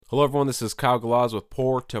Hello, everyone. This is Kyle Galaz with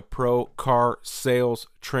Pour to Pro Car Sales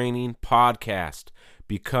Training Podcast.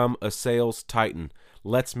 Become a sales titan.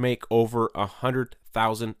 Let's make over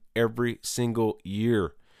 $100,000 every single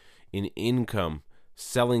year in income,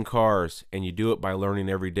 selling cars, and you do it by learning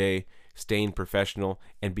every day, staying professional,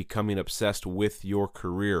 and becoming obsessed with your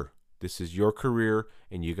career. This is your career,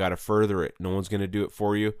 and you got to further it. No one's going to do it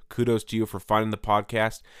for you. Kudos to you for finding the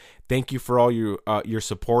podcast. Thank you for all your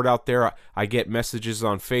support out there. I get messages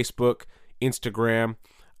on Facebook, Instagram.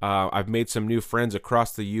 I've made some new friends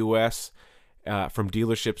across the U.S. From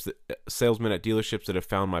dealerships, salesmen at dealerships that have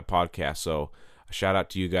found my podcast. So a shout out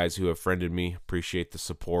to you guys who have friended me. Appreciate the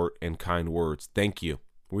support and kind words. Thank you.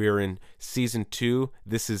 We are in season 2.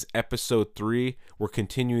 This is episode 3. We're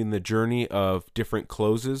continuing the journey of different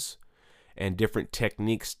closes and different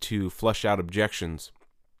techniques to flush out objections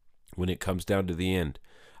when it comes down to the end.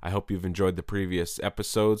 I hope you've enjoyed the previous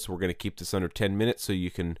episodes. We're going to keep this under 10 minutes so you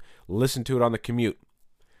can listen to it on the commute.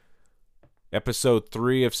 Episode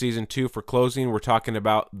 3 of season 2 for closing, we're talking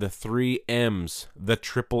about the 3 M's, the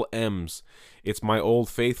triple M's. It's my old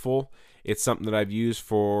faithful. It's something that I've used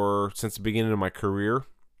since the beginning of my career,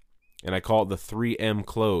 and I call it the 3M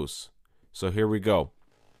close. So here we go.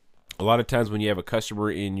 A lot of times when you have a customer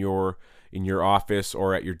in your office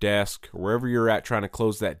or at your desk, or wherever you're at trying to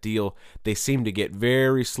close that deal, they seem to get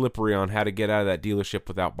very slippery on how to get out of that dealership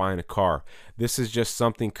without buying a car. This is just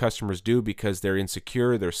something customers do because they're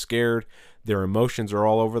insecure, they're scared, their emotions are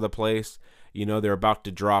all over the place. You know, they're about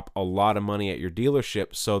to drop a lot of money at your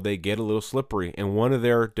dealership, so they get a little slippery. And one of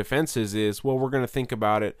their defenses is, well, we're going to think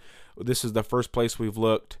about it. This is the first place we've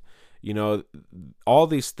looked. You know, all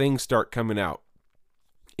these things start coming out.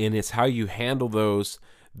 And it's how you handle those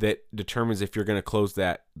that determines if you're going to close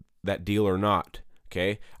that deal or not.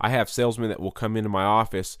 Okay, I have salesmen that will come into my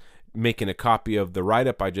office making a copy of the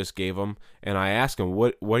write-up I just gave them, and I ask them,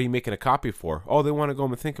 what are you making a copy for? Oh, they want to go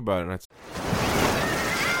home and think about it.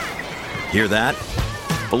 Hear that?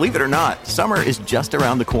 Believe it or not, summer is just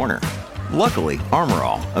around the corner. Luckily, Armor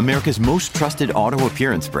All, America's most trusted auto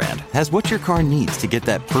appearance brand, has what your car needs to get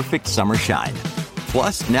that perfect summer shine.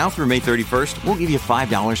 Plus, now through May 31st, we'll give you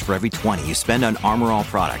 $5 for every $20 you spend on Armor All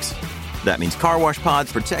products. That means car wash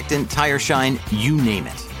pods, protectant, tire shine, you name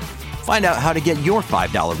it. Find out how to get your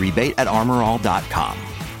 $5 rebate at armorall.com.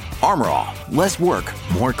 Armor All, less work,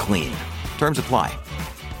 more clean. Terms apply.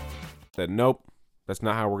 Said, nope, that's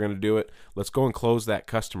not how we're going to do it. Let's go and close that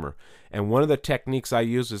customer. And one of the techniques I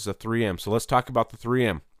use is the 3M. So let's talk about the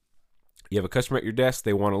 3M. You have a customer at your desk,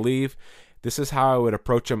 they want to leave. This is how I would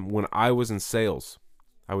approach them when I was in sales.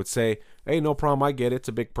 I would say, hey, no problem, I get it. It's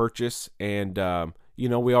a big purchase. And,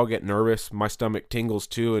 we all get nervous. My stomach tingles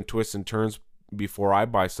too and twists and turns before I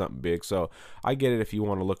buy something big. So I get it if you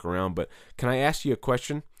want to look around. But can I ask you a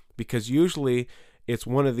question? Because usually it's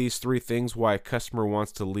one of these 3 things why a customer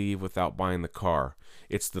wants to leave without buying the car.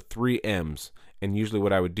 It's the 3 M's. And usually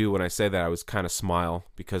what I would do when I say that, I was kind of smile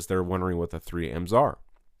because they're wondering what the 3 M's are.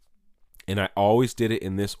 And I always did it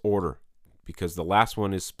in this order because the last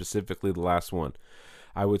one is specifically the last one.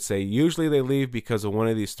 I would say usually they leave because of one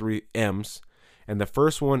of these 3 M's. And the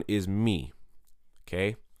first one is me.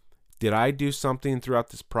 Okay? Did I do something throughout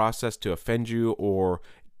this process to offend you, or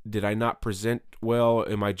did I not present well?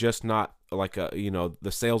 Am I just not like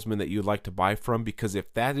the salesman that you'd like to buy from? Because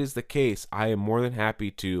if that is the case, I am more than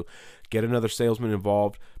happy to get another salesman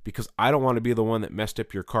involved because I don't want to be the one that messed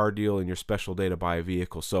up your car deal and your special day to buy a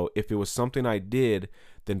vehicle. So if it was something I did,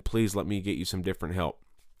 then please let me get you some different help.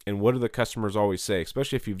 And what do the customers always say,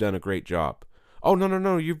 especially if you've done a great job? Oh,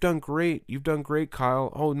 no, you've done great. You've done great,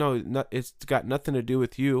 Kyle. Oh, no, it's got nothing to do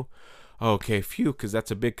with you. Okay, phew, because that's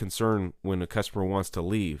a big concern when a customer wants to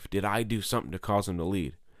leave. Did I do something to cause them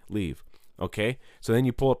to leave? Okay, so then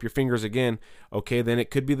you pull up your fingers again. Okay, then it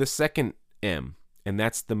could be the second M, and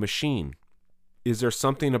that's the machine. Is there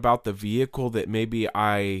something about the vehicle that maybe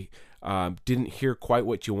I didn't hear quite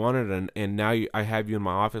what you wanted, and now I have you in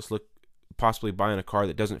my office possibly buying a car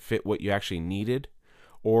that doesn't fit what you actually needed?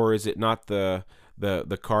 Or is it not the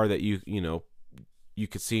car that you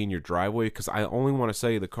could see in your driveway? Because I only want to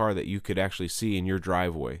sell you the car that you could actually see in your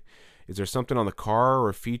driveway. Is there something on the car or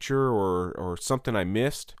a feature or something I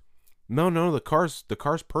missed? No, the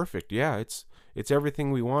car's perfect. Yeah, it's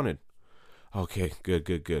everything we wanted. Okay,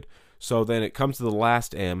 good. So then it comes to the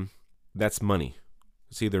last M. That's money.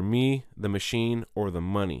 It's either me, the machine, or the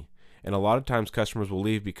money. And a lot of times customers will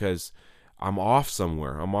leave because I'm off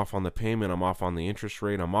somewhere. I'm off on the payment. I'm off on the interest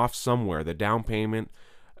rate. I'm off somewhere. The down payment,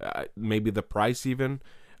 maybe the price even.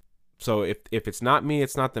 So if it's not me,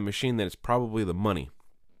 it's not the machine, then it's probably the money.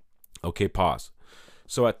 Okay, pause.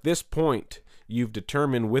 So at this point, you've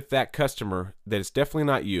determined with that customer that it's definitely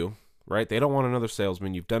not you, right? They don't want another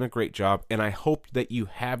salesman. You've done a great job, and I hope that you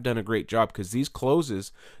have done a great job, because these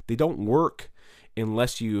closes, they don't work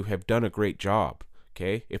unless you have done a great job,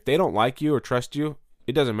 okay? If they don't like you or trust you,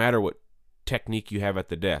 it doesn't matter what technique you have at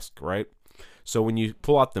the desk, right? So when you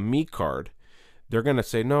pull out the me card, they're going to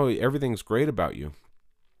say, no, everything's great about you,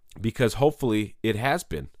 because hopefully it has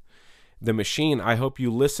been. The machine, I hope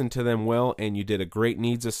you listened to them well and you did a great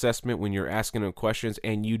needs assessment when you're asking them questions,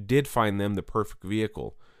 and you did find them the perfect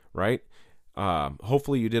vehicle, right?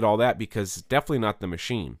 Hopefully you did all that, because it's definitely not the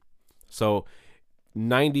machine. So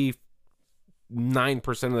 99%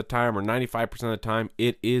 of the time or 95% of the time,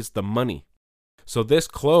 it is the money. So this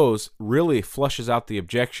close really flushes out the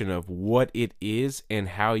objection of what it is and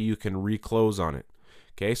how you can reclose on it.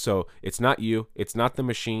 Okay, so it's not you, it's not the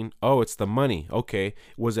machine. Oh, it's the money. Okay,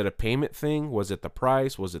 was it a payment thing? Was it the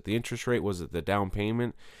price? Was it the interest rate? Was it the down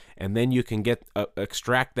payment? And then you can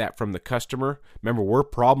extract that from the customer. Remember, we're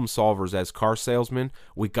problem solvers as car salesmen.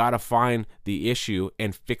 We got to find the issue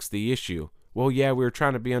and fix the issue. Well, yeah, we were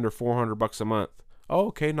trying to be under $400 a month. Oh,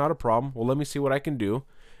 okay, not a problem. Well, let me see what I can do.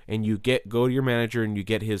 And you go to your manager and you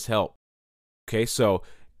get his help. Okay, so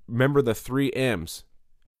remember the 3 M's.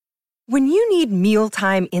 When you need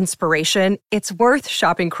mealtime inspiration, it's worth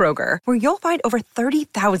shopping Kroger, where you'll find over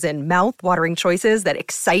 30,000 mouth-watering choices that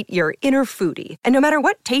excite your inner foodie. And no matter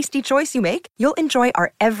what tasty choice you make, you'll enjoy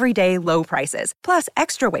our everyday low prices, plus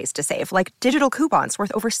extra ways to save, like digital coupons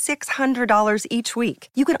worth over $600 each week.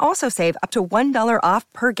 You can also save up to $1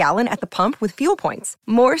 off per gallon at the pump with fuel points.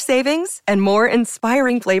 More savings and more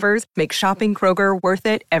inspiring flavors make shopping Kroger worth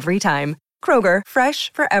it every time. Kroger,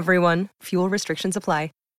 fresh for everyone. Fuel restrictions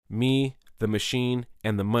apply. Me, the machine,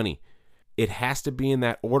 and the money. It has to be in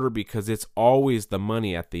that order, because it's always the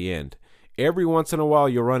money at the end. Every once in a while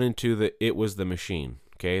you'll run into it was the machine.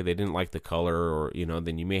 Okay, they didn't like the color, or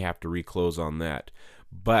then you may have to reclose on that.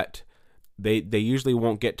 But they usually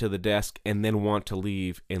won't get to the desk and then want to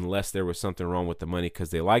leave unless there was something wrong with the money, because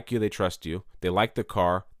they like you, they trust you, they like the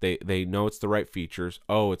car, they know it's the right features.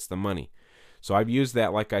 Oh, it's the money. So I've used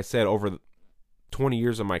that, like I said, over 20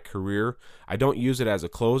 years of my career. I don't use it as a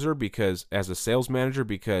closer, because as a sales manager,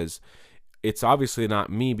 because it's obviously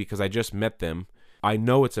not me, because I just met them. I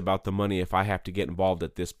know it's about the money if I have to get involved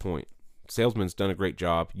at this point. Salesman's done a great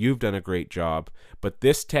job. You've done a great job. But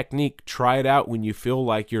this technique, try it out when you feel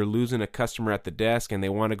like you're losing a customer at the desk and they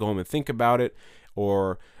want to go home and think about it,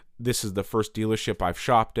 or this is the first dealership I've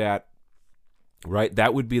shopped at, right?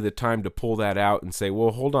 That would be the time to pull that out and say,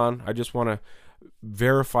 well, hold on, I just want to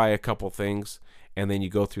verify a couple things. And then you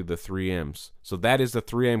go through the 3 M's. So that is the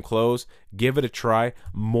 3 M close. Give it a try.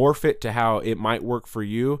 Morph it to how it might work for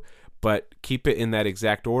you, but keep it in that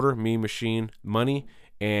exact order: me, machine, money,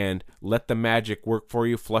 and let the magic work for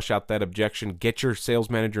you. Flush out that objection. Get your sales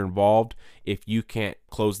manager involved if you can't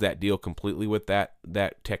close that deal completely with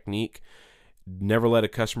that technique. Never let a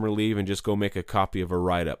customer leave and just go make a copy of a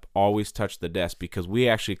write-up. Always touch the desk, because we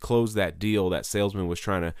actually closed that deal. That salesman was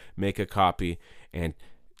trying to make a copy and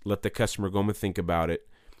let the customer go and think about it.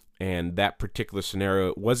 And that particular scenario,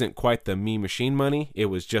 it wasn't quite the me machine money, it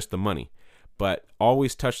was just the money. But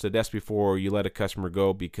always touch the desk before you let a customer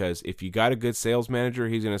go, because if you got a good sales manager,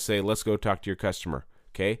 he's going to say, let's go talk to your customer.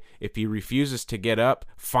 Okay? If he refuses to get up,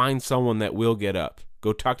 find someone that will get up.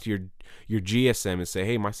 Go talk to your GSM and say,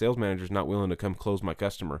 hey, my sales manager's not willing to come close my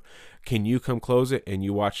customer. Can you come close it? And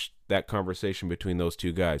you watch that conversation between those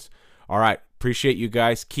two guys. All right. Appreciate you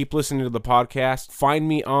guys. Keep listening to the podcast. Find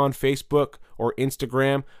me on Facebook or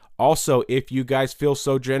Instagram. Also, if you guys feel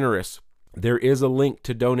so generous, there is a link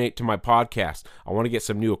to donate to my podcast. I want to get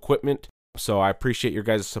some new equipment, so I appreciate your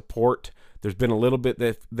guys' support. There's been a little bit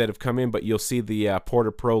that have come in, but you'll see the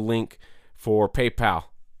Porter Pro link for PayPal.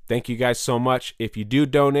 Thank you guys so much. If you do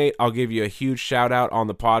donate, I'll give you a huge shout out on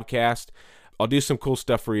the podcast. I'll do some cool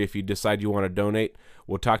stuff for you if you decide you want to donate.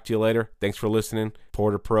 We'll talk to you later. Thanks for listening.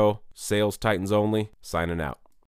 Porter Pro, Sales Titans Only, signing out.